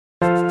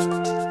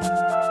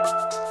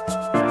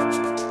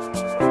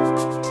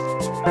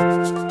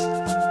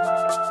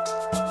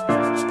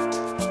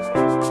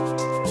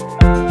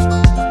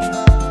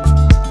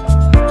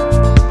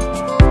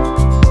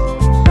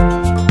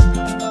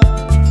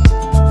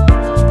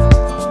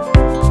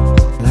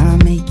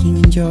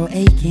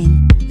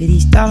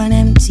dull and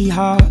empty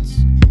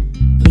hearts,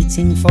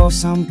 waiting for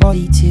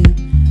somebody to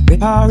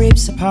rip our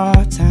ribs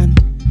apart and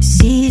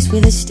seize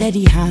with a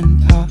steady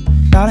hand our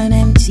dull and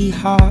empty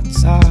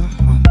hearts are.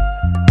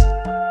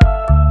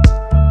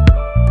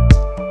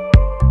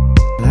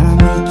 Well, I'm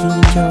aching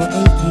and you're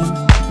aching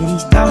with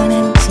these dull and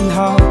empty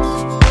hearts,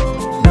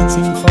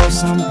 waiting for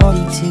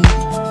somebody to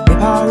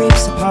rip our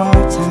ribs apart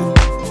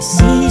and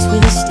seize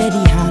with a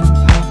steady hand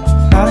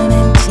our dull and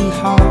empty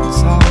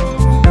hearts are.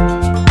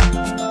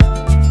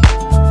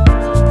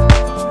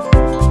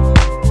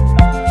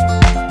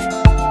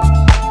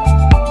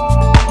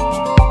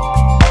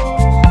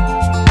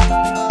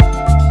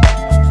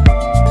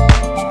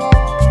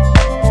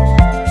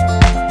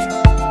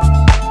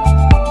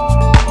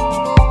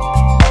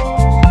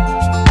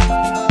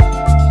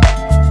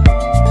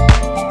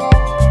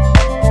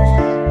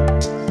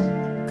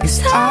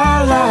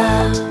 Our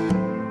love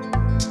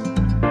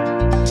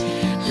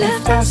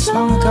left us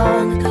long ago,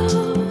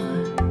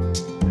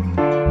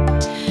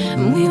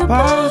 and we were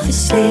both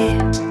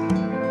asleep,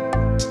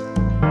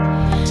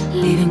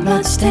 leaving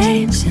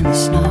bloodstains in the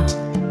snow.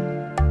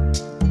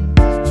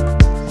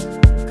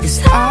 'Cause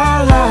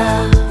our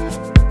love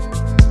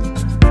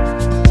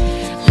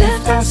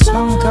left us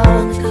long ago,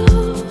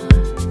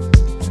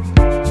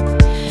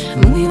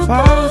 and we were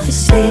both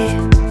asleep,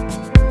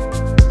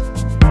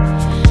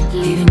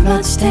 leaving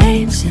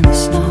bloodstains in the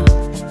snow.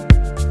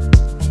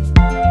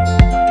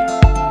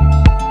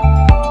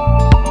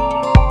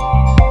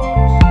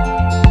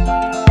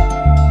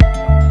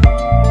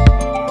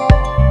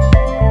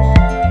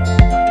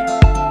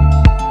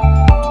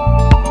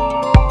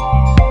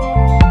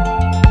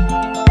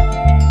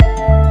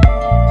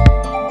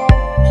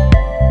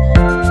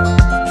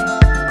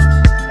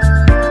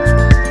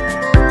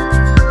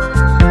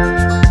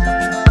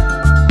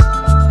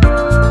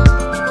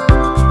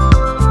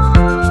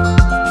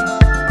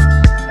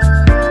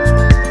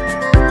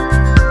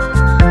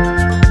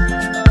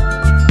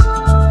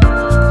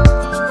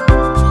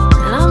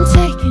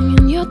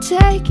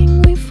 Taking,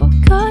 we've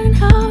forgotten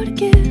how to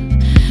give.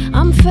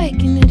 I'm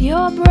faking it,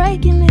 you're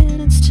breaking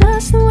it, it's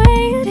just the way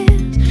it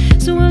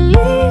is. So we'll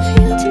leave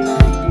here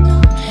tonight, but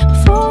not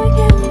before we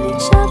give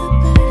each other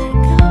back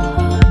our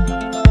heart.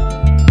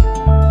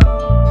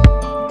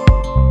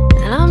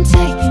 And I'm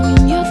taking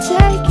and you're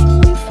taking,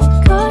 we've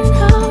forgotten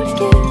how to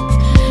give.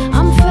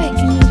 I'm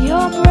faking it,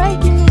 you're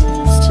breaking it,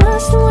 it's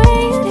just the way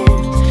it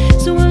is.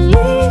 So we'll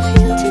leave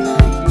here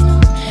tonight, but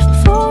not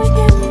before we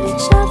give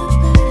each other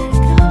back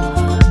our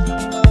heart.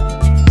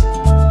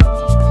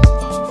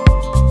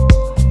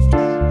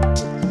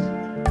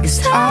 'Cause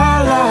our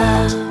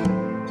love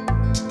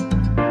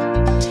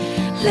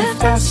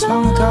left us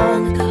long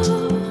ago,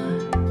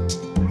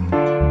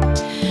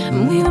 and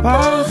we were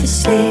both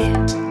asleep,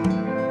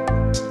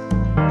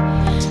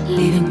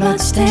 leaving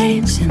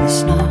bloodstains in the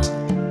snow.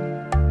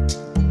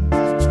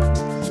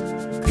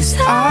 'Cause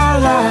our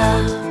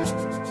love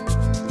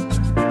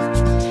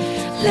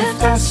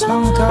left us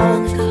long ago,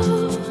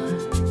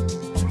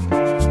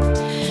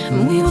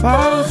 and we were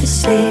both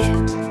asleep,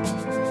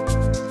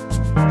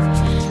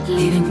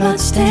 leaving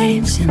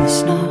bloodstains in the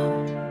snow.